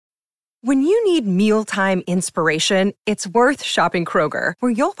When you need mealtime inspiration, it's worth shopping Kroger,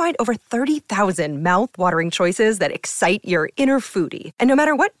 where you'll find over 30,000 mouth-watering choices that excite your inner foodie. And no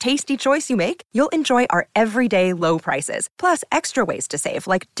matter what tasty choice you make, you'll enjoy our everyday low prices, plus extra ways to save,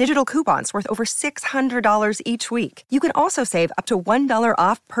 like digital coupons worth over $600 each week. You can also save up to $1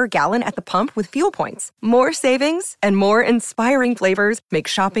 off per gallon at the pump with fuel points. More savings and more inspiring flavors make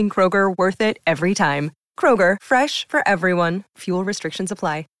shopping Kroger worth it every time. Kroger, fresh for everyone. Fuel restrictions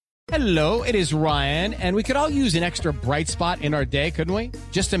apply. Hello, it is Ryan, and we could all use an extra bright spot in our day, couldn't we?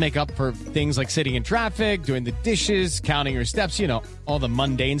 Just to make up for things like sitting in traffic, doing the dishes, counting your steps, you know, all the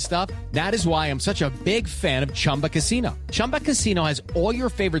mundane stuff. That is why I'm such a big fan of Chumba Casino. Chumba Casino has all your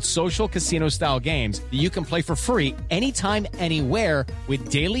favorite social casino-style games that you can play for free anytime, anywhere with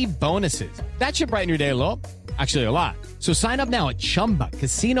daily bonuses. That should brighten your day a little. Actually, a lot. So sign up now at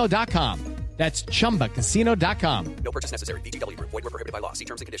ChumbaCasino.com. That's ChumbaCasino.com. No purchase necessary. VGW Group. Void where prohibited by law. See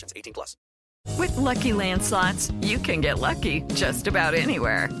terms and conditions. 18+. With Lucky Land Slots, you can get lucky just about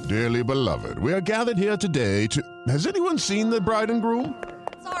anywhere. Dearly beloved, we are gathered here today to... Has anyone seen the bride and groom?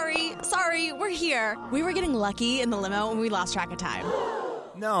 Sorry, we're here. We were getting lucky in the limo and we lost track of time.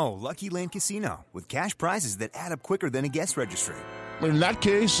 No, Lucky Land Casino, with cash prizes that add up quicker than a guest registry. In that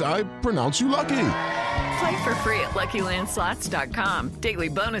case, I pronounce you lucky. Play for free at LuckyLandSlots.com. Daily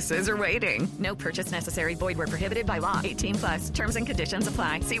bonuses are waiting. No purchase necessary. Void where prohibited by law. 18+. Terms and conditions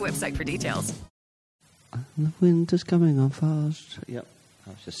apply. See website for details. The winter's coming on fast. Yep, I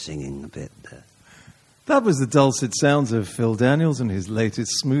was just singing a bit there. That was the dulcet sounds of Phil Daniels and his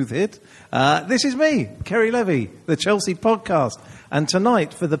latest smooth hit. This is me, Kerry Levy, the Chelsea podcast. And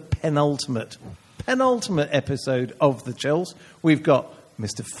tonight, for the penultimate episode of the Chels, we've got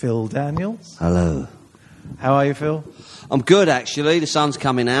Mr. Phil Daniels. Hello. How are you, Phil? I'm good, actually. The sun's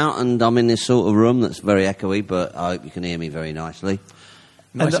coming out, and I'm in this sort of room that's very echoey, but I hope you can hear me very nicely.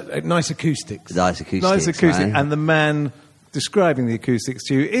 Nice acoustics. Nice acoustics. Nice acoustics. Right? And the man describing the acoustics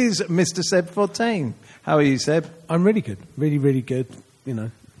to you is Mr. Seb Fontaine. How are you, Seb? I'm really good. Really, really good. You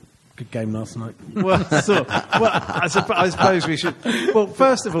know, good game last night. I suppose we should... Well,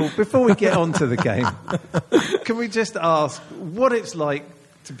 first of all, before we get on to the game, can we just ask what it's like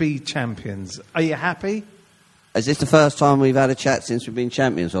to be champions? Are you happy? Is this the first time we've had a chat since we've been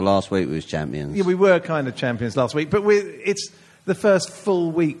champions, or last week we was champions? Yeah, we were kind of champions last week, but it's the first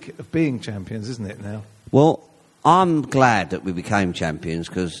full week of being champions, isn't it, now? Well, I'm glad that we became champions,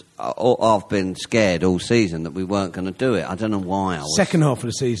 because I've been scared all season that we weren't going to do it. I don't know why. Second half of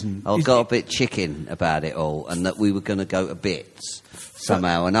the season. I got a bit chicken about it all, and that we were going to go to bits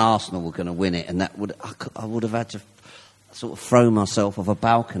somehow, and Arsenal were going to win it, and I would have had to sort of throw myself off a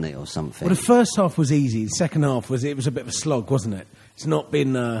balcony or something. Well, the first half was easy. The second half was a bit of a slog, wasn't it? It's not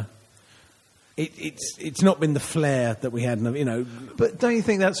been... It's not been the flair that we had, you know. But don't you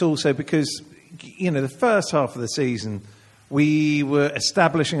think that's also because, you know, the first half of the season, we were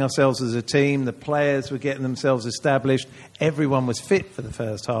establishing ourselves as a team, the players were getting themselves established, everyone was fit for the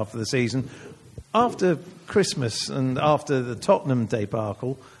first half of the season. After Christmas and after the Tottenham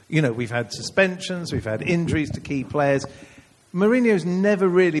debacle, you know, we've had suspensions, we've had injuries to key players. Mourinho's never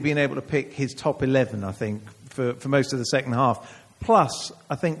really been able to pick his top 11, I think, for most of the second half. Plus,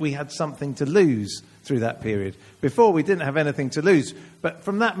 I think we had something to lose through that period. Before, we didn't have anything to lose. But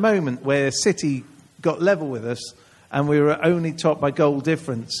from that moment where City got level with us and we were only top by goal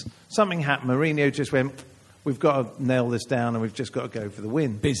difference, something happened. Mourinho just went, we've got to nail this down and we've just got to go for the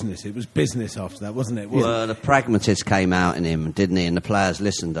win. Business. It was business after that, wasn't it? Well, the pragmatist came out in him, didn't he? And the players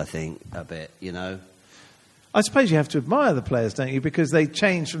listened, I think, a bit, you know. I suppose you have to admire the players, don't you? Because they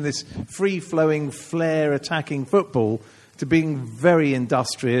changed from this free-flowing, flair-attacking football to being very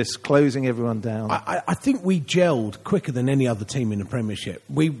industrious, closing everyone down. I think we gelled quicker than any other team in the Premiership.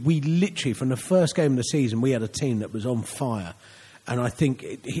 We literally, from the first game of the season, we had a team that was on fire. And I think,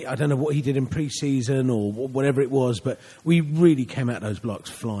 I don't know what he did in pre-season or whatever it was, but we really came out those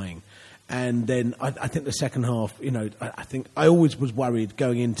blocks flying. And then I think the second half, you know, I think I always was worried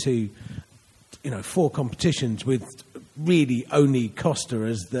going into, you know, 4 competitions with really only Costa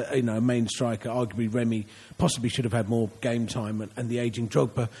as the, you know, main striker. Arguably Remy possibly should have had more game time, and the ageing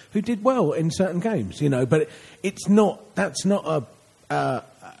Drogba, who did well in certain games, you know. But that's not a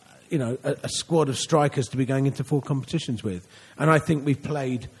squad of strikers to be going into 4 competitions with. And I think we've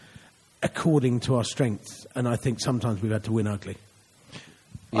played according to our strengths, and I think sometimes we've had to win ugly.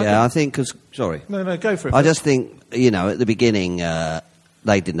 Yeah, I think because... Sorry. No, go for it. I just think, you know, at the beginning...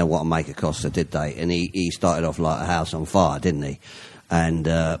 they didn't know what to make of Costa, did they? And he started off like a house on fire, didn't he? And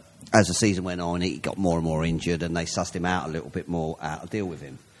as the season went on, he got more and more injured, and they sussed him out a little bit more how to deal with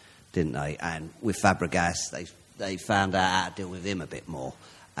him, didn't they? And with Fabregas, they found out how to deal with him a bit more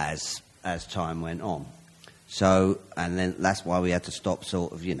as as time went on. So, and then that's why we had to stop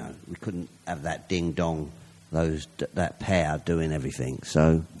sort of, we couldn't have that ding-dong, that pair doing everything.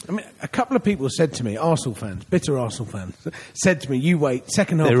 So, I mean, a couple of people said to me, Arsenal fans, bitter Arsenal fans, said to me, you wait,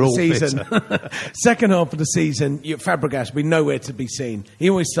 second half They're of the all season, second half of the season, Fabregas will be nowhere to be seen. He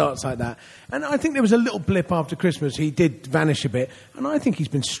always starts like that. And I think there was a little blip after Christmas. He did vanish a bit. And I think he's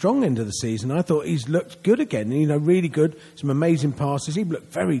been strong into the season. I thought he's looked good again, really good. Some amazing passes. He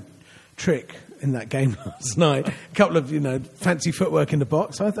looked very trick in that game last night. A couple of, fancy footwork in the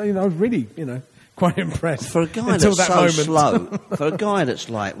box. I thought, I was really, quite impressed. For a guy that's so slow, for a guy that's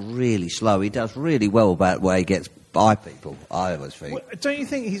like really slow, he does really well about the way he gets by people, I always think. Well, don't you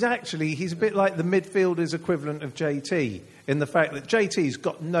think he's a bit like the midfielder's equivalent of JT in the fact that JT's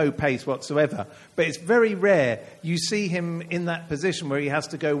got no pace whatsoever, but it's very rare you see him in that position where he has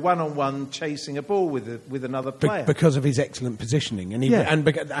to go one-on-one chasing a ball with another player. Because of his excellent positioning and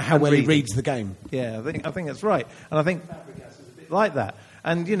how well he reads the game. Yeah, I think that's right. And I think Fabregas is a bit like that.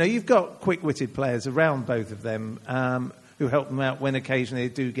 And, you've got quick-witted players around both of them who help them out when occasionally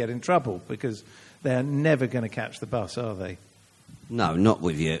they do get in trouble, because they're never going to catch the bus, are they? No, not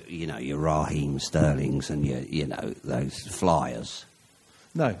with your Raheem Sterlings and those flyers.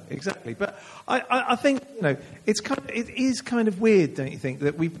 No, exactly. But I think, it is kind of weird, don't you think,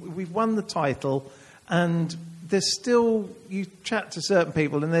 that we've won the title and there's still, you chat to certain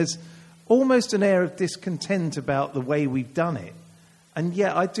people and there's almost an air of discontent about the way we've done it. And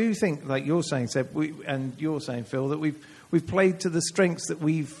yeah, I do think, like you're saying, Seb, and you're saying, Phil, that we've played to the strengths that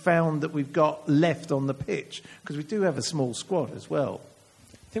we've found that we've got left on the pitch, because we do have a small squad as well.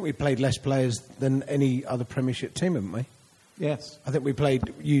 I think we played less players than any other Premiership team, haven't we? Yes. I think we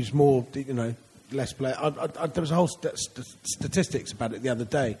used more, less players. There was a whole statistics about it the other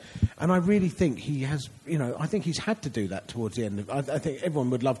day, and I really think he has, I think he's had to do that towards the end. I think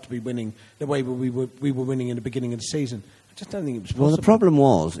everyone would love to be winning the way we were winning in the beginning of the season. I just don't think it was possible. Well, the problem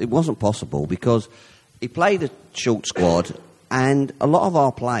was, it wasn't possible because he played a short squad and a lot of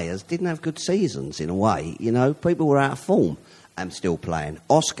our players didn't have good seasons in a way. People were out of form and still playing.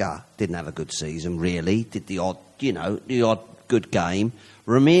 Oscar didn't have a good season, really. Did the odd good game.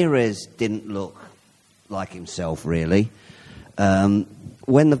 Ramirez didn't look like himself, really. When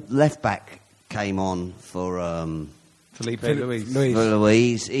the left-back came on for Felipe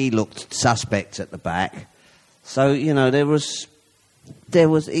Luis, he looked suspect at the back. So, he was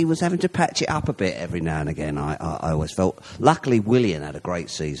having to patch it up a bit every now and again, I always felt. Luckily, Willian had a great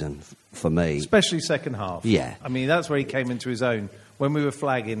season for me. Especially second half. Yeah. I mean, that's where he came into his own. When we were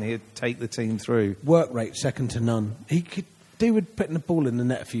flagging, he'd take the team through. Work rate, second to none. He could do with putting the ball in the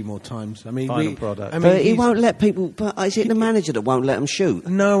net a few more times. I mean, final product. But he won't let people... But is it the manager that won't let them shoot?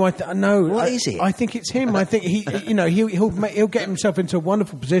 No, no. What is it? I think it's him. I think he'll get himself into a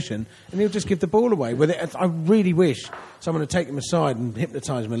wonderful position and he'll just give the ball away. With it, I really wish someone would take him aside and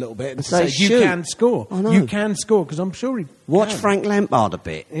hypnotise him a little bit and say, "You can score. You can score," because I'm sure he. Watch Frank Lampard a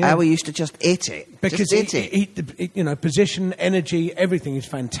bit. Yeah. How he used to just hit it. Because just hit it. Position, energy, everything is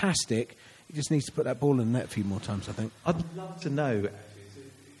fantastic. He just needs to put that ball in the net a few more times, I think. I'd love to know, actually,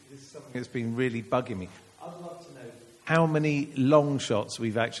 this is something that's been really bugging me. I'd love to know how many long shots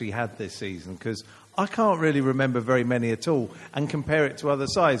we've actually had this season, because I can't really remember very many at all, and compare it to other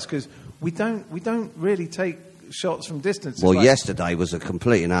sides, because we don't really take shots from distance. Well, yesterday was a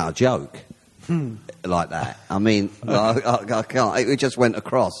complete and utter joke. Like that. I mean, I can't. It just went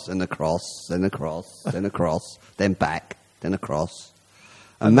across, and across, then across, then across, then back, then across.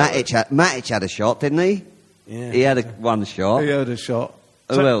 And Matic had a shot, didn't he? Yeah. He had one shot. He had a shot.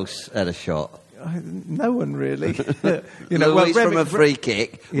 Who else had a shot? No one really. Luis from a free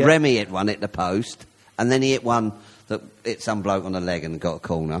kick. Yeah. Remy hit one at the post, and then he hit one that hit some bloke on the leg and got a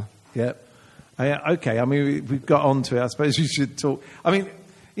corner. Yep. Okay. I mean, we've got onto it. I suppose we should talk. I mean,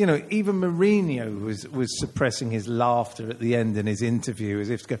 even Mourinho was suppressing his laughter at the end in his interview, as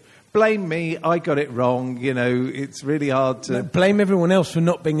if to go, blame me, I got it wrong. It's really hard to... blame everyone else for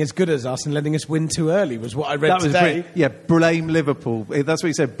not being as good as us and letting us win too early, was what I read today. Blame Liverpool. That's what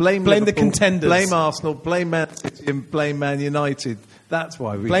he said. Blame Liverpool, the contenders. Blame Arsenal, blame Man City, and blame Man United. That's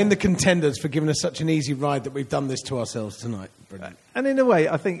why we... Blame the contenders for giving us such an easy ride that we've done this to ourselves tonight. Brilliant. And in a way,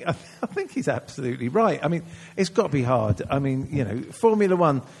 I think he's absolutely right. I mean, it's got to be hard. I mean, Formula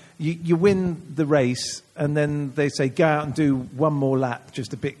One, you win the race, and then they say, go out and do one more lap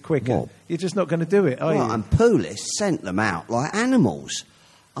just a bit quicker. What? You're just not going to do it, are you? And Poulis sent them out like animals.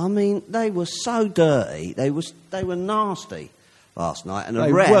 I mean, they were so dirty. They were nasty. last night, and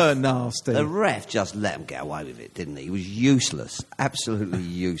They were nasty. The ref just let him get away with it, didn't he? He was useless, absolutely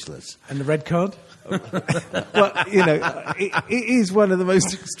useless. And the red card? Well, it is one of the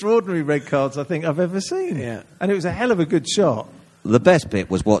most extraordinary red cards I think I've ever seen. Yeah. And it was a hell of a good shot. The best bit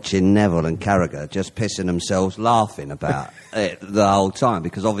was watching Neville and Carragher just pissing themselves laughing about it the whole time,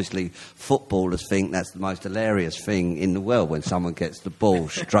 because obviously footballers think that's the most hilarious thing in the world when someone gets the ball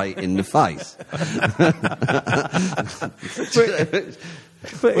straight in the face.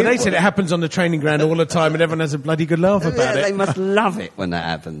 But they said it happens on the training ground all the time and everyone has a bloody good laugh about it. They must love it when that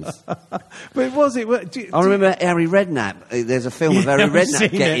happens. But was it? I remember Harry Redknapp. There's a film of Harry Redknapp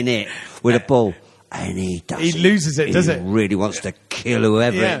getting it with a ball. And he loses it, does it? He really wants to kill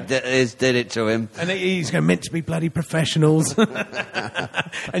whoever did it to him. And he's meant to be bloody professionals.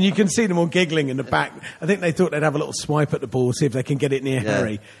 And you can see them all giggling in the back. I think they thought they'd have a little swipe at the ball, see if they can get it near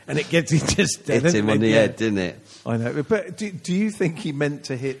Harry. And it hits him on the head, didn't it? I know. But do you think he meant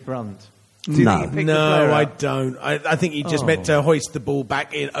to hit Brunt? No, I don't. I think he just meant to hoist the ball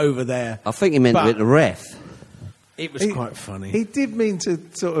back in over there. I think he meant to hit the ref. It was quite funny. He did mean to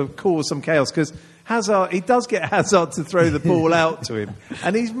sort of cause some chaos, because Hazard, he does get Hazard to throw the ball out to him,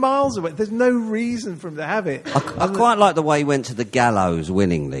 and he's miles away. There's no reason for him to have it. I quite like the way he went to the gallows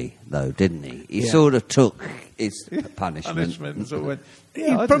willingly, though, didn't he? He sort of took his punishment. And sort of went, he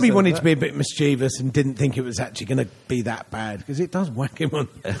probably wanted to be a bit mischievous and didn't think it was actually going to be that bad, because it does whack him on.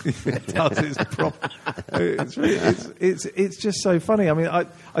 It does. It's just so funny. I mean,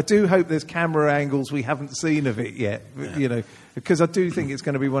 I do hope there's camera angles we haven't seen of it yet. Because I do think it's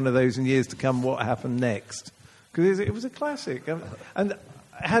going to be one of those in years to come. What happened next? Because it was a classic. And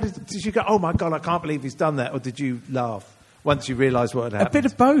how did you go? Oh my God! I can't believe he's done that. Or did you laugh once you realised what had happened? A bit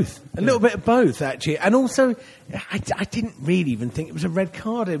of both. A little bit of both, actually. And also, I didn't really even think it was a red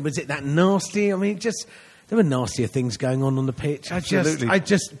card. Was it that nasty? I mean, there were nastier things going on the pitch. Absolutely.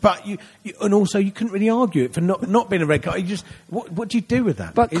 But you and also you couldn't really argue it for not being a red card. You just, what do you do with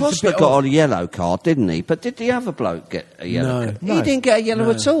that? But Costa got a yellow card, didn't he? But did the other bloke get a yellow card? He didn't get a yellow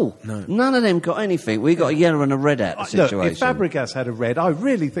at all. No. None of them got anything. We got a yellow and a red out of the situation. Look, if Fabregas had a red, I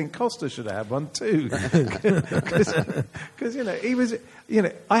really think Costa should have had one too. Because, he was,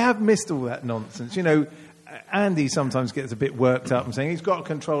 I have missed all that nonsense. Andy sometimes gets a bit worked up and saying he's got to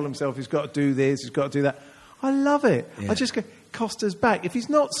control himself, he's got to do this, he's got to do that. I love it. Yeah. I just go, Costa's back. If he's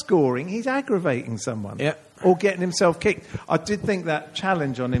not scoring, he's aggravating someone. Yeah. Or getting himself kicked. I did think that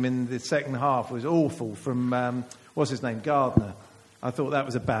challenge on him in the second half was awful from, what's his name, Gardner. I thought that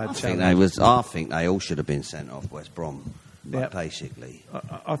was a bad challenge. I think they all should have been sent off West Brom, basically.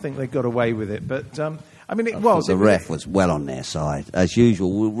 I think they got away with it. But, the ref was well on their side. As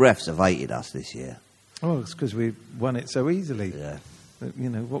usual, refs have hated us this year. Oh, it's because we won it so easily. Yeah.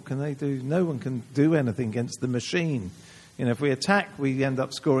 What can they do? No one can do anything against the machine. If we attack, we end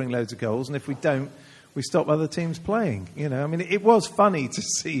up scoring loads of goals, and if we don't, we stop other teams playing. It was funny to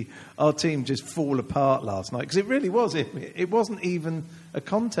see our team just fall apart last night, because it really was. It wasn't even a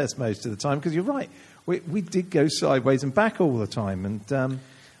contest most of the time, because you're right. We did go sideways and back all the time, and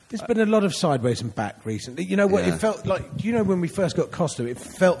there's been a lot of sideways and back recently. You know what? It felt like, when we first got Costa, it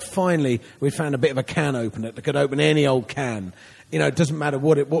felt finally we found a bit of a can opener that could open any old can. It doesn't matter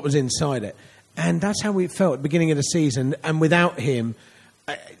what was inside it. And that's how we felt at the beginning of the season. And without him,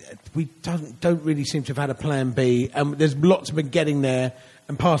 we don't really seem to have had a plan B. And there's lots of been getting there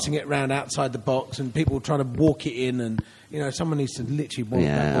and passing it around outside the box and people trying to walk it in. And, someone needs to literally walk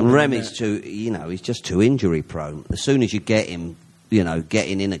that. And Remy's he's just too injury prone. As soon as you get him,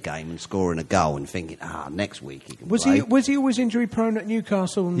 getting in a game and scoring a goal and thinking, next week he can play. Was he always injury prone at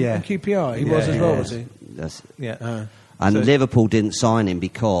Newcastle and QPR? He was as well, was he? And Liverpool didn't sign him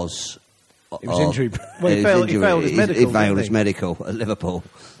because he was injury prone. Well, he failed his medical. He failed his medical at Liverpool.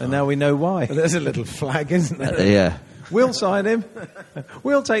 And now we know why. Well, there's a little flag, isn't there? Yeah. We'll sign him.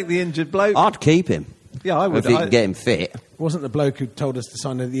 We'll take the injured bloke. I'd keep him. Yeah, I would. If he can get him fit. Wasn't the bloke who told us to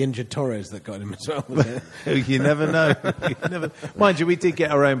sign the injured Torres that got him as well, was it? You never know. Mind you, we did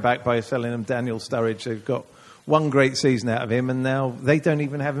get our own back by selling him Daniel Sturridge. They've got one great season out of him, and now they don't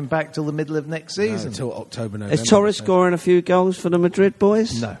even have him back till the middle of next season. Until October, November. Is Torres scoring a few goals for the Madrid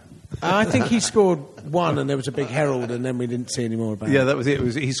boys? No. I think he scored one, and there was a big herald, and then we didn't see any more about it. Yeah, that was it.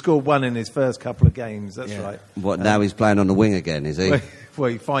 He scored one in his first couple of games. That's right. What, now he's playing on the wing again, is he? Well,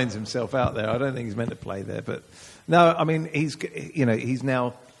 he finds himself out there. I don't think he's meant to play there, but no. I mean, he's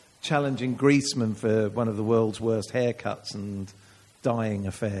now challenging Griezmann for one of the world's worst haircuts and dyeing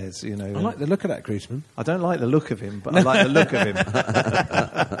affairs. I like the look of that Griezmann. I don't like the look of him, but I like the look of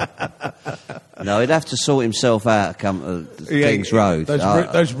him. No, he'd have to sort himself out to come to King's Road.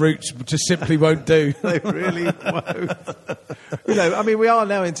 Those routes just simply won't do. They really won't. I mean, we are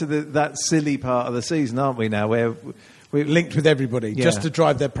now into that silly part of the season, aren't we? Now where we're linked with everybody just to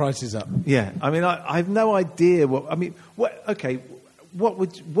drive their prices up. Yeah, I mean, I have no idea what. I mean, what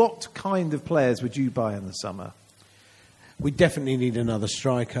kind of players would you buy in the summer? We definitely need another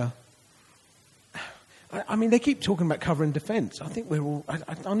striker. I mean, they keep talking about covering defence. I think we're all.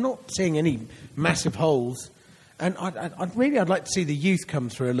 I'm not seeing any massive holes, and I'd like to see the youth come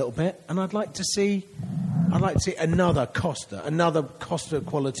through a little bit, and I'd like to see another Costa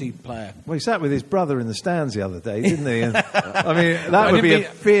quality player. Well, he sat with his brother in the stands the other day, didn't he? And, I mean, that would be a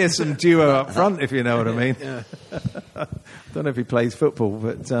fearsome duo up front, if you know what I mean. Yeah. Don't know if he plays football,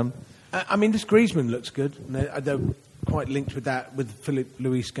 but I mean, this Griezmann looks good. They're quite linked with that, with Philippe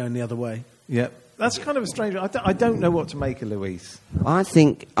Luis going the other way. Yeah. That's kind of a strange one. I don't know what to make of Luis. I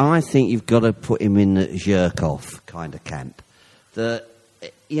think you've got to put him in the Zhirkov kind of camp.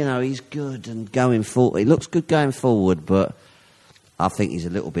 He's good and going forward. He looks good going forward, but I think he's a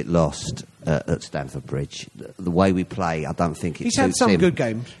little bit lost at Stamford Bridge. The way we play, I don't think it suits him. He's had some good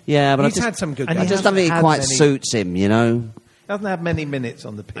games. Yeah, but had some good games. I just don't think it quite suits him, He hasn't had many minutes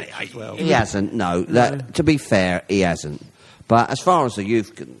on the pitch as well. He hasn't, no. To be fair, he hasn't. But as far as the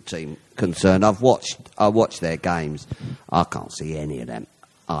youth team concerned, I've watched their games. I can't see any of them.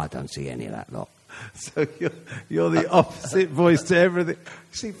 I don't see any of that lot. So you're the opposite voice to everything.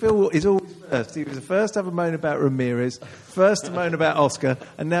 See, Phil is always first. He was the first to have a moan about Ramirez, first to moan about Oscar,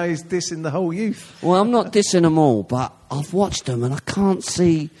 and now he's dissing the whole youth. Well, I'm not dissing them all, but I've watched them and I can't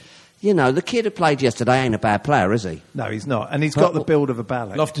see... the kid who played yesterday ain't a bad player, is he? No, he's not. And he's got the build of a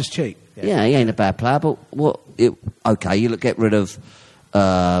Ballack. Loftus-Cheek. Yeah, he ain't a bad player, but okay, you get rid of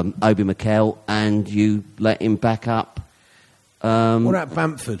Obi Mikel and you let him back up. What about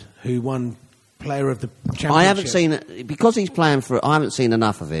Bamford, who won Player of the Championship? I haven't seen it, because he's playing for... I haven't seen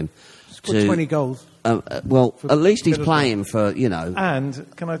enough of him. Scored 20 goals. At least he's playing for,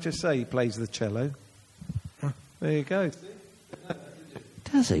 And, can I just say, he plays the cello. Huh. There you go.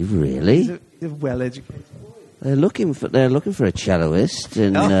 Does he really? He's a well-educated boy. They're looking for a celloist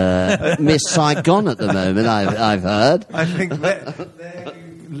in Miss Saigon at the moment. I've heard. I think there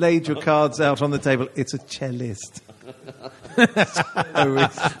you laid your cards out on the table. It's a cellist.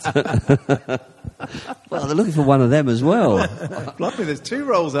 Well, they're looking for one of them as well. Blimey, there's 2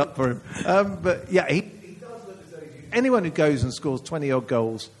 roles up for him. But yeah, he does look as though anyone who goes and scores 20-odd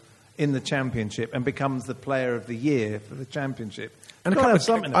goals in the Championship and becomes the Player of the Year for the Championship. And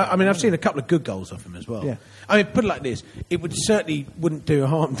I've seen a couple of good goals off him as well. Yeah. I mean, put it like this: it wouldn't do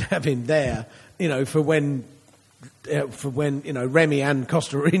harm to have him there, for when Remy and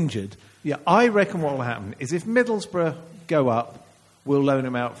Costa are injured. Yeah, I reckon what will happen is if Middlesbrough go up, we'll loan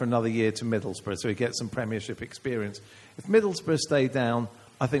him out for another year to Middlesbrough so he gets some Premiership experience. If Middlesbrough stay down,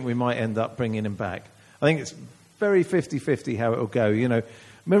 I think we might end up bringing him back. I think it's very 50-50 how it'll go.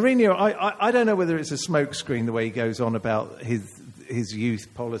 Mourinho, I don't know whether it's a smokescreen the way he goes on about his youth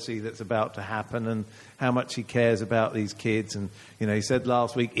policy that's about to happen and how much he cares about these kids. And, he said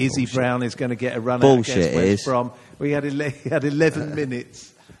last week, Izzy Brown is going to get a run out against West Brom. Well, he had 11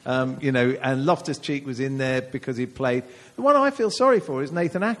 minutes, and Loftus-Cheek was in there because he played. The one I feel sorry for is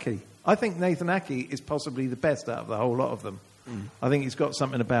Nathan Ake. I think Nathan Ake is possibly the best out of the whole lot of them. I think he's got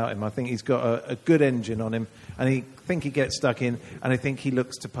something about him. I think he's got a good engine on him, and I think he gets stuck in, and I think he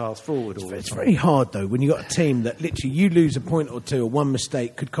looks to pass forward all the time. It's very hard, though, when you've got a team that literally you lose a point or two, or one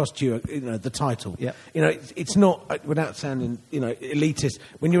mistake could cost you, the title. Yeah. It's not, without sounding, elitist,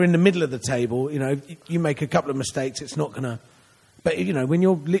 when you're in the middle of the table, you make a couple of mistakes, it's not going to... But, when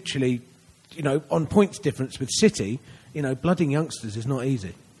you're literally, on points difference with City, blooding youngsters is not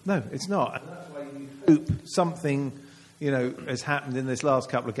easy. No, it's not. And that's why you hope something... has happened in this last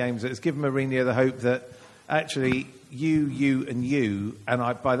couple of games that has given Mourinho the hope that actually you,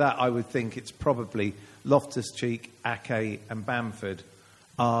 and by that I would think it's probably Loftus-Cheek, Ake and Bamford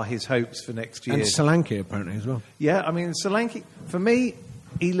are his hopes for next year. And Solanke apparently as well. Yeah, I mean, Solanke, for me,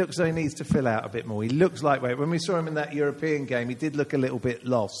 he looks like he needs to fill out a bit more. He looks lightweight. When we saw him in that European game, he did look a little bit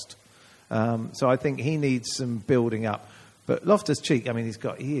lost. So I think he needs some building up. But Loftus-Cheek, I mean, he's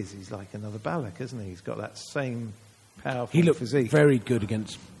like another Ballack, isn't he? He's got that same... powerful he looked physique. Very good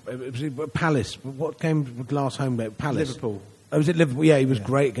against Palace. What game was last home game? Palace. Liverpool. Oh, was it Liverpool? Yeah, he was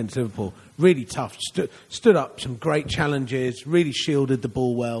great against Liverpool. Really tough. Stood up, some great challenges, really shielded the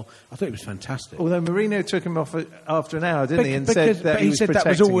ball well. I thought it was fantastic. Although Mourinho took him off after an hour, didn't he? And said that he said that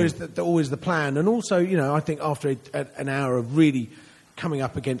was always the plan. And also, I think after an hour of really coming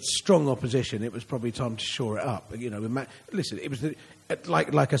up against strong opposition, it was probably time to shore it up. Listen, it was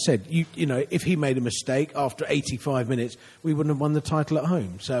Like I said, you know, if he made a mistake after 85 minutes, we wouldn't have won the title at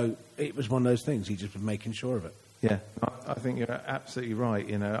home. So it was one of those things. He just was making sure of it. Yeah, I think you're absolutely right.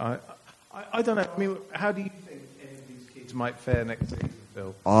 You know, I don't know. I mean, how do you think any of these kids might fare next season,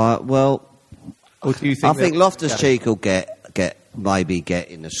 Phil? Well, or do you think I think Loftus-Cheek will get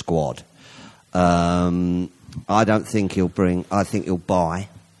in the squad. I don't think he'll bring. I think he'll buy.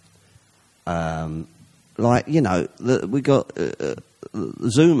 Like, you know, we got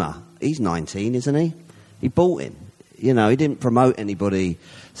Zuma. He's 19, isn't he? He bought him. You know, he didn't promote anybody.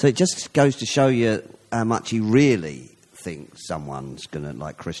 So it just goes to show you how much he really thinks someone's going to,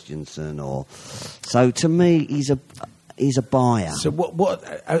 like Christensen or. So to me, he's a buyer. So what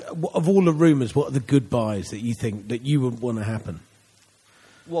of all the rumours, what are the good buys that you think that you would want to happen?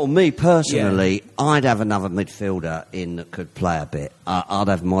 Well, me personally, I'd have another midfielder in that could play a bit. I'd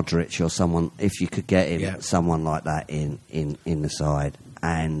have Modric or someone, if you could get him, someone like that in the side,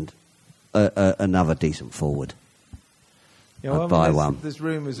 and another decent forward. Yeah, well, I'd buy one. There's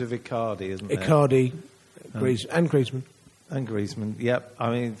rumours of Icardi, isn't there? Icardi, and Griezmann. And Griezmann, yep.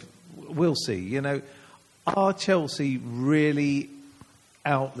 I mean, we'll see. You know, are Chelsea really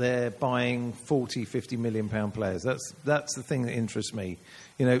out there buying 40, 50 million pound players? That's the thing that interests me.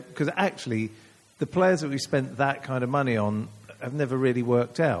 You know, because actually, the players that we spent that kind of money on have never really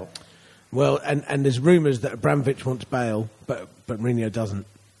worked out. Well, and there's rumours that Abramovich wants Bale, but Mourinho doesn't.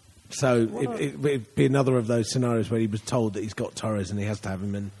 So it'd be another of those scenarios where he was told that he's got Torres and he has to have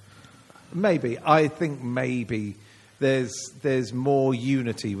him in. Maybe. I think maybe there's more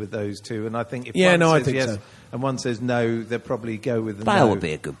unity with those two, and I think if one says yes and one says no, they'll probably go with the Bale no. would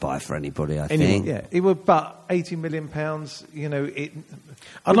be a good buy for anybody, I think. Yeah, he would, but £80 million, you know,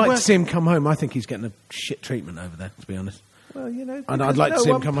 I'd like to see him come home. I think he's getting a shit treatment over there, to be honest. Well, you know, and I'd like to see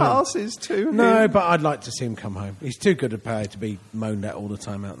him come home. Passes to him. No, but I'd like to see him come home. He's too good a player to be moaned at all the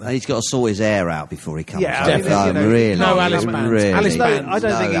time out there. And he's got to sort his hair out before he comes Yeah, home. definitely. You know, Really, no Alice bands. really. Alice bands. I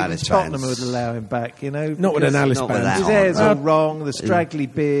don't think Alice Tottenham bands. would allow him back, you know. Not with an Alice band. His hair's all wrong, the straggly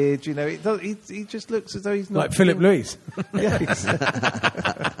beard, you know. He just looks as though he's not... Like Philip Luis.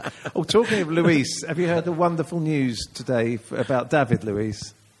 Oh, talking of Luis, have you heard the wonderful news today about David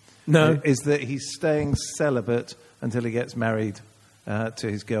Luiz? No. Is that he's staying celibate until he gets married to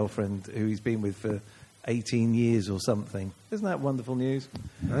his girlfriend, who he's been with for 18 years or something. Isn't that wonderful news?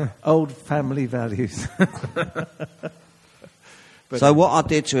 Old family values. So what I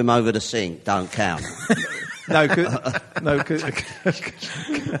did to him over the sink don't count. I'm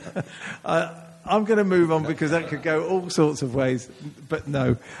going to move on because that could go all sorts of ways, but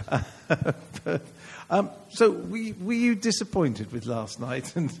no. So were you disappointed with last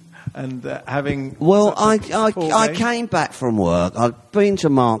night and having? Well, such a I game? came back from work. I'd been to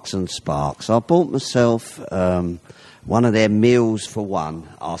Marks and Sparks. I bought myself one of their meals for one.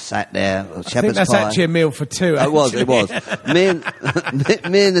 I sat there. I think that's actually a meal for two. It was. Me and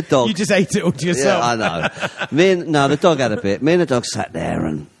the dog. You just ate it all to yourself. Yeah, I know. The dog had a bit. Me and the dog sat there,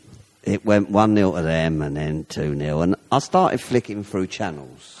 and it went 1-0 to them, and then 2-0. And I started flicking through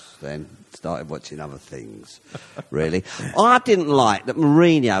channels. Then started watching other things. Really, I didn't like that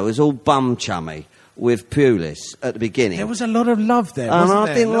Mourinho was all bum chummy with Pulis at the beginning. There was a lot of love there, and wasn't I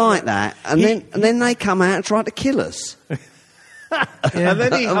there? didn't like that. And then they come out and tried to kill us. And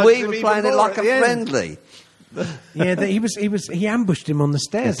then and we were playing it like a friendly. Yeah, he ambushed him on the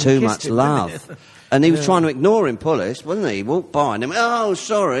stairs. Too and much kissed him, love. didn't he? And he was trying to ignore him, Pulis, wasn't he? He walked by and he went, oh,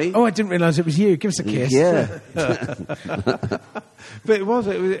 sorry. Oh, I didn't realise it was you. Give us a kiss. Yeah. But it was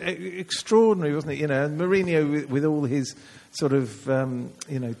extraordinary, wasn't it? You know, and Mourinho with all his sort of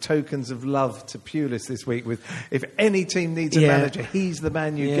tokens of love to Pulis this week. With if any team needs a manager, he's the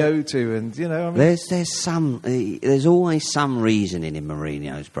man you go to, and you know, I mean, there's always some reasoning in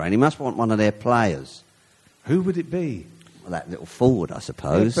Mourinho's brain. He must want one of their players. Who would it be? Well, that little forward, I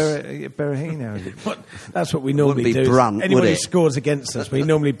suppose. Berahino. That's what we normally Wouldn't be do. Brunt, Anyone would who it? scores against us, we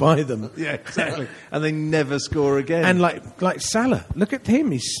normally buy them. Yeah, exactly. And they never score again. And like Salah, look at him.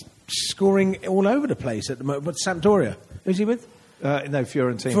 He's scoring all over the place at the moment. But Sampdoria, who's he with? No,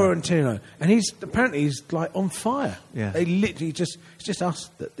 Fiorentina. And he's like on fire. Yeah. They literally it's just us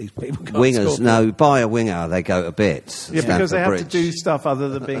that these people can't Wingers, score. no, buy a winger, they go to bits. Yeah, because they have Bridge. to do stuff other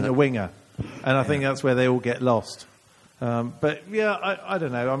than being a winger. And I think that's where they all get lost. But, yeah, I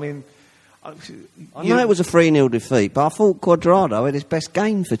don't know. I mean... I know it was a 3-0 defeat, but I thought Cuadrado had his best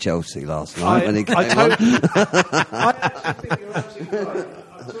game for Chelsea last night when he came on. I actually think you're absolutely right.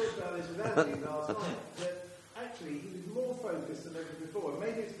 I talked about this with Andy last night. That actually, he was more focused than ever before.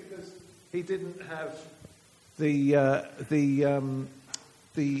 Maybe it's because he didn't have the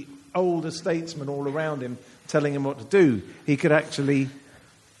older statesmen all around him telling him what to do. He could actually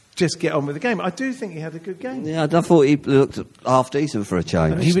just get on with the game. I do think he had a good game. Yeah, I thought he looked half decent for a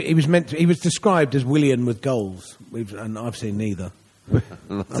change. He was described as Willian with goals, and I've seen neither.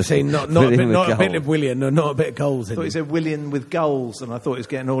 I've seen not a bit of Willian, no, not a bit of goals. I thought he said Willian with goals, and I thought he was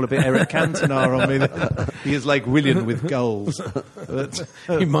getting all a bit Eric Cantona on me. He is like Willian with goals. But,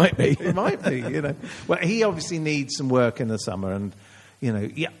 he might be. He might be, you know. Well, he obviously needs some work in the summer, and, you know,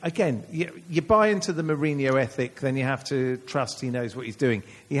 again, you buy into the Mourinho ethic, then you have to trust he knows what he's doing.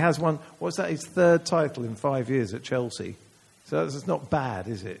 He has won, what's that, his third title in 5 years at Chelsea. So that's not bad,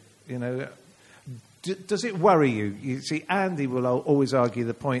 is it? You know, does it worry you? You see, Andy will always argue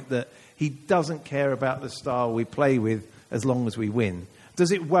the point that he doesn't care about the style we play with as long as we win.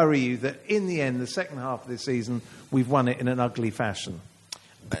 Does it worry you that in the end, the second half of this season, we've won it in an ugly fashion?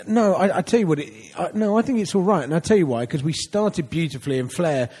 No, I tell you what. I think it's all right, and I tell you why. Because we started beautifully in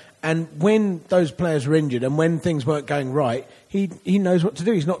Flair, and when those players were injured and when things weren't going right, he knows what to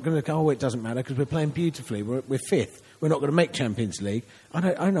do. He's not going to go, it doesn't matter because we're playing beautifully. We're fifth. We're not going to make Champions League.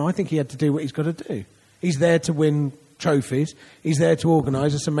 I know. I think he had to do what he's got to do. He's there to win trophies. He's there to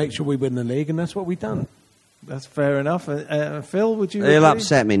organise us and make sure we win the league, and that's what we've done. That's fair enough. Phil, would you? It'll agree?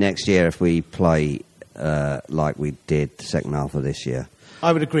 upset me next year if we play like we did the second half of this year.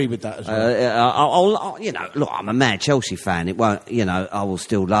 I would agree with that as well. I'll, you know, look, I'm a mad Chelsea fan. It won't, you know, I will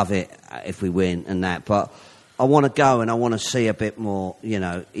still love it if we win and that. But I want to go and I want to see a bit more. You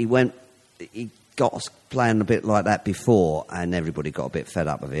know, he got us playing a bit like that before, and everybody got a bit fed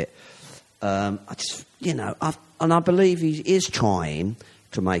up with it. I just, you know, I believe he is trying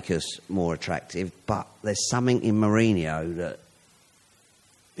to make us more attractive. But there's something in Mourinho that,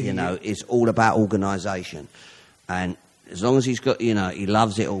 you know, is all about organisation. And as long as he's got, you know, he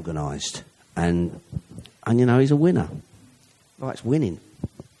loves it organised. And you know, he's a winner. Likes winning.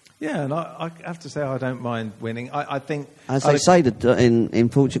 Yeah, and I have to say I don't mind winning. I think... As they say in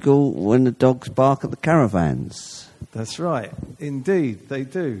Portugal, when the dogs bark at the caravans. That's right. Indeed, they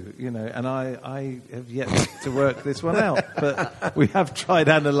do. You know, and I have yet to work this one out. But we have tried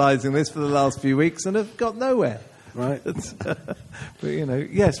analysing this for the last few weeks and have got nowhere. Right? But, you know,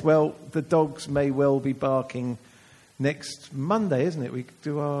 yes, well, the dogs may well be barking next Monday, isn't it? We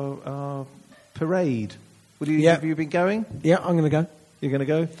do our parade. Have you been going? Yeah, I'm going to go. You're going to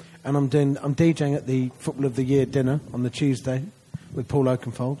go? And I'm DJing at the Football of the Year dinner on the Tuesday with Paul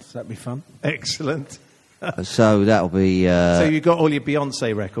Oakenfold, so that'd be fun. Excellent. So that'll be... So you got all your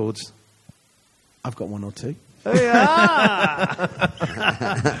Beyonce records? I've got one or two. Oh, yeah!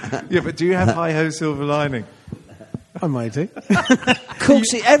 Yeah, but do you have Hi-Ho Silver Lining? I might do.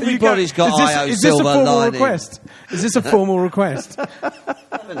 Cooksy, everybody's got Hi-Ho Silver Lining. Is this a formal request?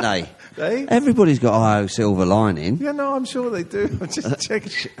 Haven't they? Everybody's got Hi-Ho Silver Lining. Yeah, no, I'm sure they do. I'm just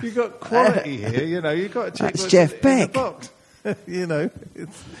checking. You've got quality here, you know. You've got to check That's what's Jeff Beck. in the box. You know.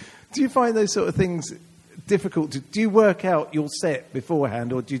 Do you find those sort of things difficult? Do you work out your set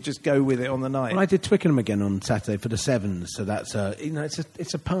beforehand, or do you just go with it on the night? Well, I did Twickenham again on Saturday for the Sevens, so that's you know,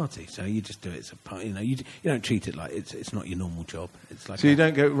 it's a party, so you just do it. It's a party, you know. You don't treat it like it's not your normal job. It's like so you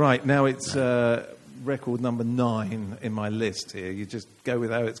don't go right now. It's record number 9 in my list here. You just go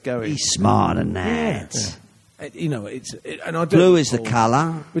with how it's going. He's smarter than that. Yeah. You know, and I do blue is the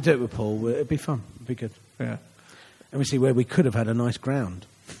colour. We do it with Paul. It'd be fun. It'd be good. Yeah. And we see where we could have had a nice ground.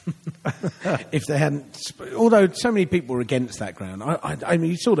 If they hadn't, although so many people were against that ground. I mean,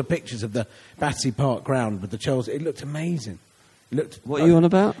 you saw the pictures of the Battersea Park ground with the Chelsea. It looked amazing. What are you on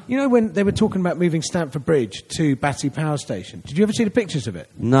about? You know when they were talking about moving Stamford Bridge to Battersea Power Station? Did you ever see the pictures of it?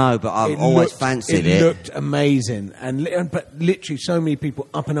 No, but I've always fancied it. It looked amazing, but literally so many people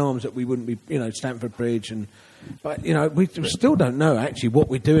up in arms that we wouldn't be, you know, Stamford Bridge but you know, we still don't know actually what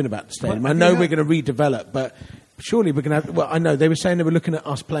we're doing about the stadium. I know we're going to redevelop, but surely we're going to have... Well, I know they were saying they were looking at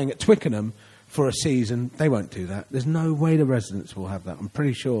us playing at Twickenham for a season. They won't do that. There's no way the residents will have that. I'm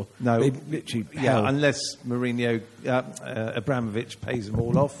pretty sure. No. They literally... unless Mourinho, Abramovich pays them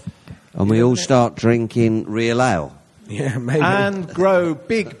all off. And we all start drinking real ale. Yeah, maybe. And grow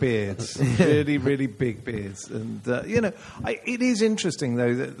big beards. Really, really big beards. And, you know, it is interesting,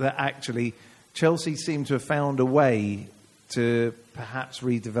 though, that actually Chelsea seem to have found a way to perhaps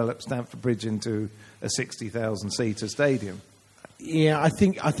redevelop Stamford Bridge into a 60,000-seater stadium. Yeah, I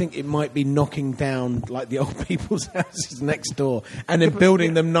think it might be knocking down like the old people's houses next door and then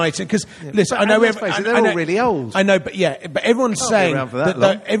building them nicer. Because listen, I know they're all really old. I know, but everyone's saying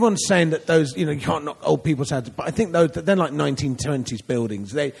everyone's saying that those, you know, you can't knock old people's houses. But I think they're like 1920s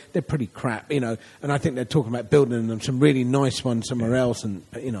buildings. They're pretty crap, you know. And I think they're talking about building them some really nice ones somewhere else. And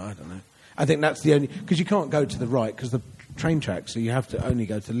you know, I don't know. I think that's the only, because you can't go to the right because the train tracks, so you have to only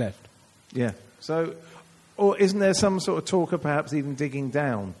go to the left. Yeah. So Or isn't there some sort of talk of perhaps even digging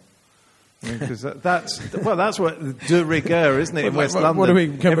down? Because that's what de rigueur, isn't it, in West London? What do we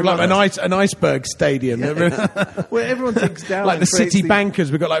like an iceberg stadium? Well, everyone digs down. Like the city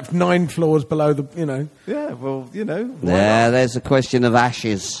bankers, we've got like 9 floors below the. Yeah, well, there's a question of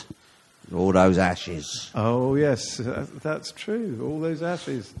ashes. All those ashes. Oh yes, that's true. All those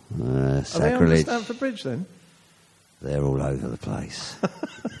ashes. Sacrilege. Are they under Stamford Bridge then? They're all over the place.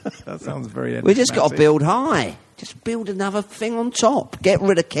 That sounds very enigmatic. We just got to build high. Just build another thing on top. Get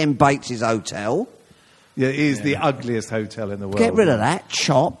rid of Ken Bates' hotel. Yeah, it is the ugliest hotel in the world. Get rid of that.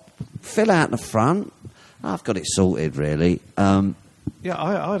 Chop. Fill out the front. I've got it sorted, really. Yeah,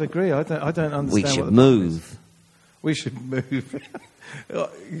 I'd agree. I don't understand. We should move. We should move.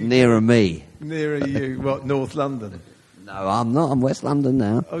 Nearer me. Nearer you. What, North London? No, I'm not. I'm West London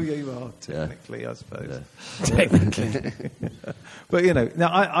now. Oh, yeah, you are, technically, I suppose. Yeah. Technically. But, now,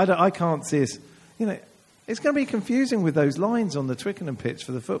 I can't see us... it's going to be confusing with those lines on the Twickenham pitch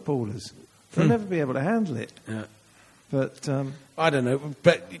for the footballers. They'll never be able to handle it. Yeah. But... I don't know.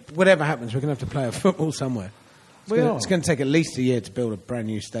 But whatever happens, we're going to have to play a football somewhere. It's going to take at least a year to build a brand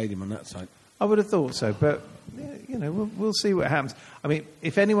new stadium on that site. I would have thought so, but... we'll see what happens. I mean,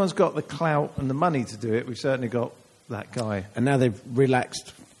 if anyone's got the clout and the money to do it, we've certainly got that guy. And now they've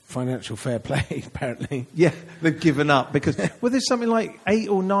relaxed financial fair play, apparently. Yeah, they've given up because there's something like 8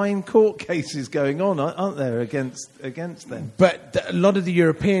 or 9 court cases going on, aren't there, against them? But a lot of the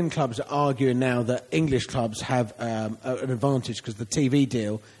European clubs are arguing now that English clubs have an advantage because the TV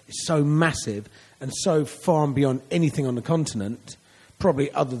deal is so massive and so far and beyond anything on the continent.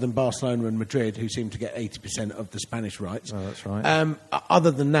 Probably other than Barcelona and Madrid, who seem to get 80% of the Spanish rights. Oh, that's right. Other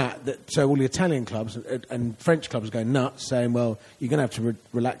than that, so all the Italian clubs and French clubs are going nuts, saying, "Well, you're going to have to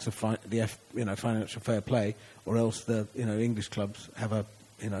relax the financial fair play, or else the English clubs have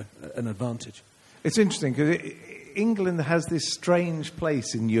an advantage." It's interesting because England has this strange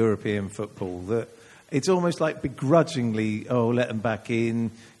place in European football that it's almost like begrudgingly, let them back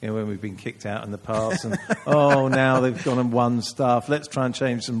in, when we've been kicked out in the past, and now they've gone and won stuff, let's try and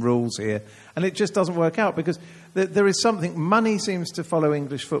change some rules here. And it just doesn't work out because there is something, money seems to follow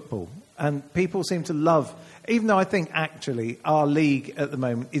English football, and people seem to love, even though I think actually our league at the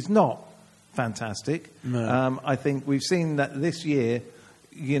moment is not fantastic. No. I think we've seen that this year,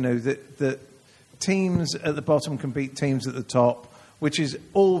 that teams at the bottom can beat teams at the top, which is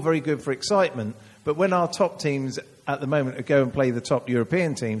all very good for excitement. But when our top teams at the moment go and play the top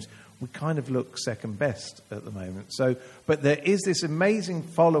European teams, we kind of look second best at the moment. But there is this amazing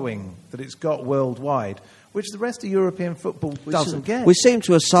following that it's got worldwide, which the rest of European football doesn't get. We seem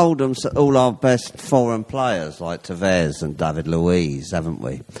to have sold them all our best foreign players, like Tevez and David Luiz, haven't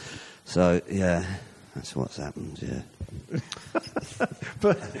we? So, yeah, that's what's happened, yeah.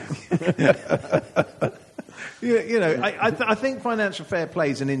 I think financial fair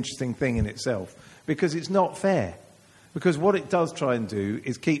play is an interesting thing in itself because it's not fair. Because what it does try and do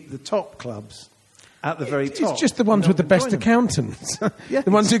is keep the top clubs at the very top. It's just the ones with the best accountants. Yes.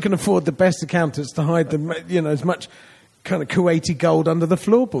 The ones who can afford the best accountants to hide them, as much kind of Kuwaiti gold under the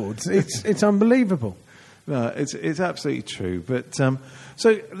floorboards. It's unbelievable. No, it's absolutely true. But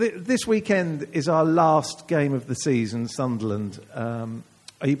so this weekend is our last game of the season, Sunderland. Are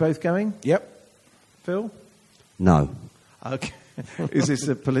you both going? Yep. Phil? No. Okay. Is this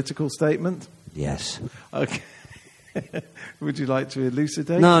a political statement? Yes. Okay. Would you like to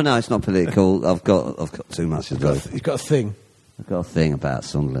elucidate? No, it's not political. I've got too much to do. You've got a thing. I've got a thing about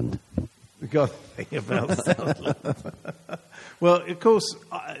Sunderland. You've got a thing about Sunderland. Well, of course,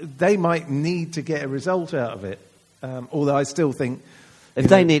 they might need to get a result out of it. Although I still think... If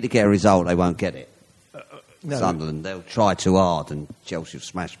they need to get a result, they won't get it. No. Sunderland, they'll try too hard and Chelsea will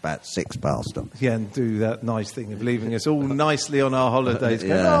smash about 6 past them. Yeah, and do that nice thing of leaving us all nicely on our holidays.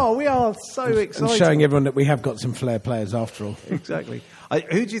 Going, Yeah. we are so excited. And showing everyone that we have got some flair players after all. Exactly.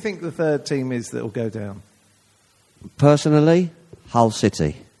 Who do you think the third team is that will go down? Personally, Hull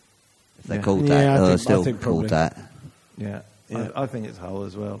City. If they're called that. Yeah, They're I still think called probably. that. Yeah. I think it's Hull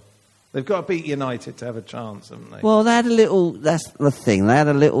as well. They've got to beat United to have a chance, haven't they? Well, they had a little... That's the thing. They had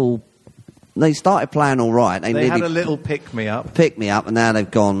a little... They started playing all right. They had a little pick-me-up. Pick-me-up, and now they've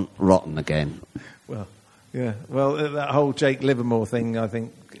gone rotten again. Well, yeah. Well, that whole Jake Livermore thing, I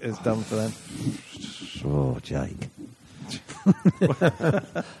think, is done for them. Oh, Jake.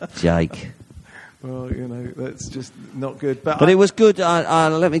 Jake. Well, that's just not good. But it was good.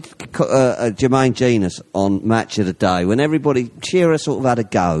 Let me Jermaine Genius on Match of the Day. When everybody, Shearer sort of had a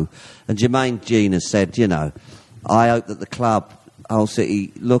go, and Jermaine Genius said, I hope that the club, Hull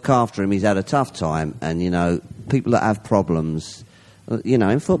City, look after him. He's had a tough time, and, people that have problems,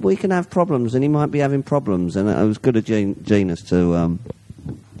 In football you can have problems, and he might be having problems, and it was good of Genus to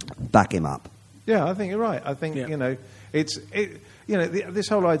back him up. Yeah, I think you're right. I think this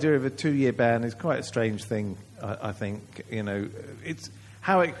whole idea of a 2-year ban is quite a strange thing. I think it's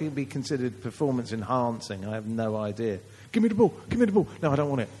how it can be considered performance enhancing. I have no idea. Give me the ball. Give me the ball. No, I don't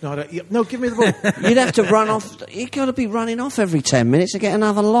want it. No, I don't. Yeah, no, give me the ball. You'd have to run off. You've got to be running off every 10 minutes to get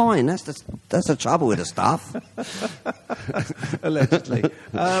another line. That's the trouble with the stuff. Allegedly.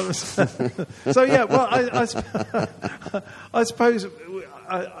 So yeah. Well, I suppose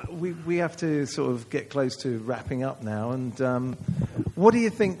we have to sort of get close to wrapping up now. And what do you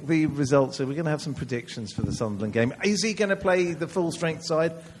think the results are? We're going to have some predictions for the Sunderland game. Is he going to play the full strength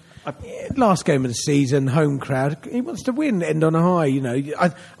side? Last game of the season, home crowd. He wants to win, end on a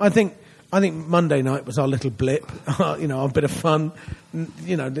high. I think Monday night was our little blip. A bit of fun.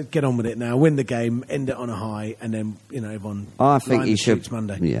 Get on with it now. Win the game, end it on a high, and then everyone. I think he should.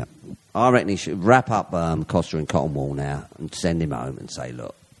 Monday. Yeah, I reckon he should wrap up Costa and Cotton Wall now and send him home and say,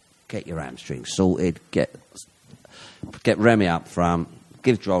 look, get your hamstrings sorted. Get Remy up front.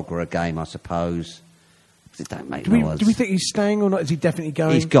 Give Drogba a game, I suppose. It don't make do we think he's staying or not? Is he definitely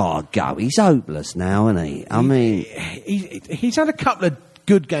going? He's got to go. He's hopeless now, isn't he? I mean... He's had a couple of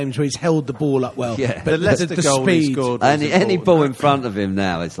good games where he's held the ball up well. Yeah. But the goal speed. He scored any ball in front of him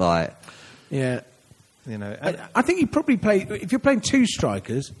now, it's like... Yeah. I think he probably play. If you're playing two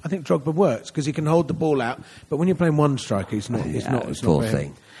strikers, I think Drogba works because he can hold the ball out. But when you're playing one striker, it's not. It's not. Poor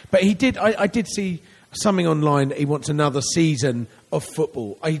thing. But he did. I did see something online that he wants another season of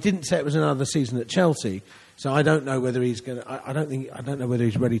football. He didn't say it was another season at Chelsea. So I don't know whether he's going to... I don't know whether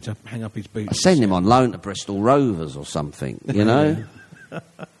he's ready to hang up his boots. Send him on loan to Bristol Rovers or something,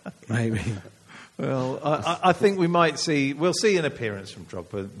 Maybe. Well, I think we might see... We'll see an appearance from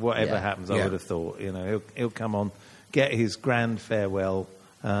Drogba, whatever happens, I would have thought. He'll come on, get his grand farewell,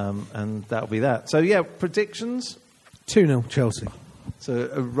 and that'll be that. So, yeah, predictions? 2-0 Chelsea. So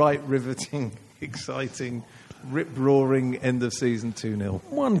a right riveting, exciting... rip-roaring end-of-season 2-0.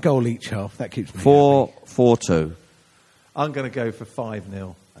 1 goal each half. That keeps me 4-2. I'm going to go for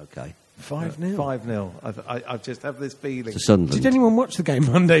 5-0. Okay. 5-0? 5-0. I just have this feeling. Did anyone watch the game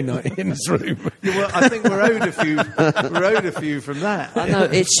Monday night in this room? Yeah, well, I think we're owed a few from that. I know.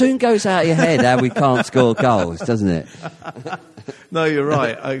 It soon goes out of your head how we can't score goals, doesn't it? No, you're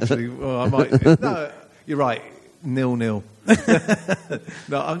right, actually. Well, I might... No, you're right. 0-0.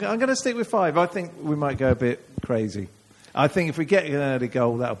 No, I'm going to stick with 5. I think we might go a bit crazy. I think if we get an early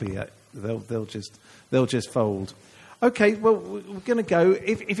goal, that'll be it. They'll just fold. Okay, well, we're going to go.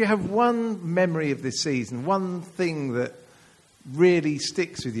 If you have one memory of this season, one thing that really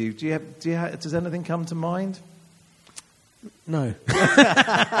sticks with you, does anything come to mind? No.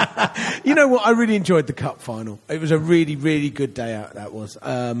 You know what? I really enjoyed the cup final. It was a really, really good day out. That was.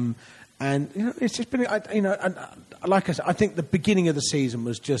 And it's just been, like I said, I think the beginning of the season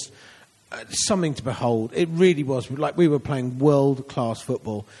was just something to behold. It really was. Like we were playing world-class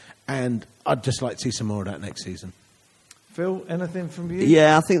football, and I'd just like to see some more of that next season. Phil, anything from you?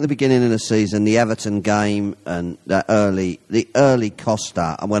 Yeah, I think the beginning of the season, the Everton game, and the early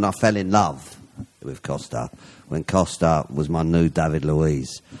Costa, and when I fell in love with Costa, when Costa was my new David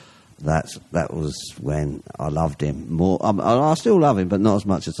Luiz. That was when I loved him more. I still love him, but not as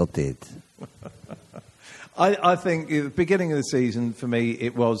much as I did. I think at the beginning of the season, for me,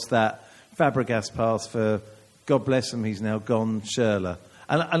 it was that Fabregas pass for, God bless him, he's now gone, Schürrle.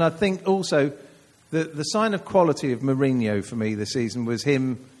 And I think also the sign of quality of Mourinho for me this season was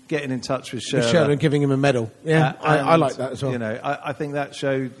him getting in touch with Schürrle. Schürrle and giving him a medal. Yeah, I like that as well. I think that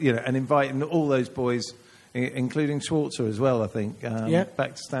showed, and inviting all those boys, including Schwarzer as well, I think,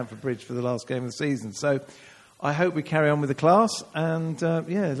 back to Stamford Bridge for the last game of the season. So I hope we carry on with the class, and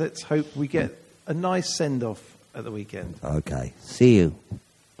let's hope we get a nice send-off at the weekend. Okay, see you.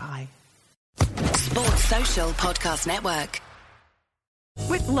 Bye. Sports Social Podcast Network.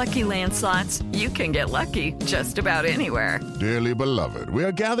 With Lucky Land Slots, you can get lucky just about anywhere. Dearly beloved, we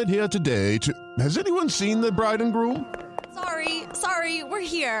are gathered here today to... Has anyone seen the bride and groom? Sorry, we're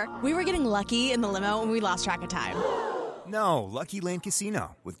here. We were getting lucky in the limo and we lost track of time. No, Lucky Land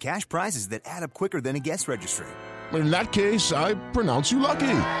Casino, with cash prizes that add up quicker than a guest registry. In that case, I pronounce you lucky.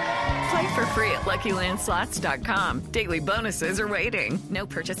 Play for free at LuckyLandSlots.com. Daily bonuses are waiting. No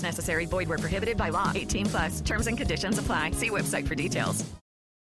purchase necessary. Void where prohibited by law. 18+. Terms and conditions apply. See website for details.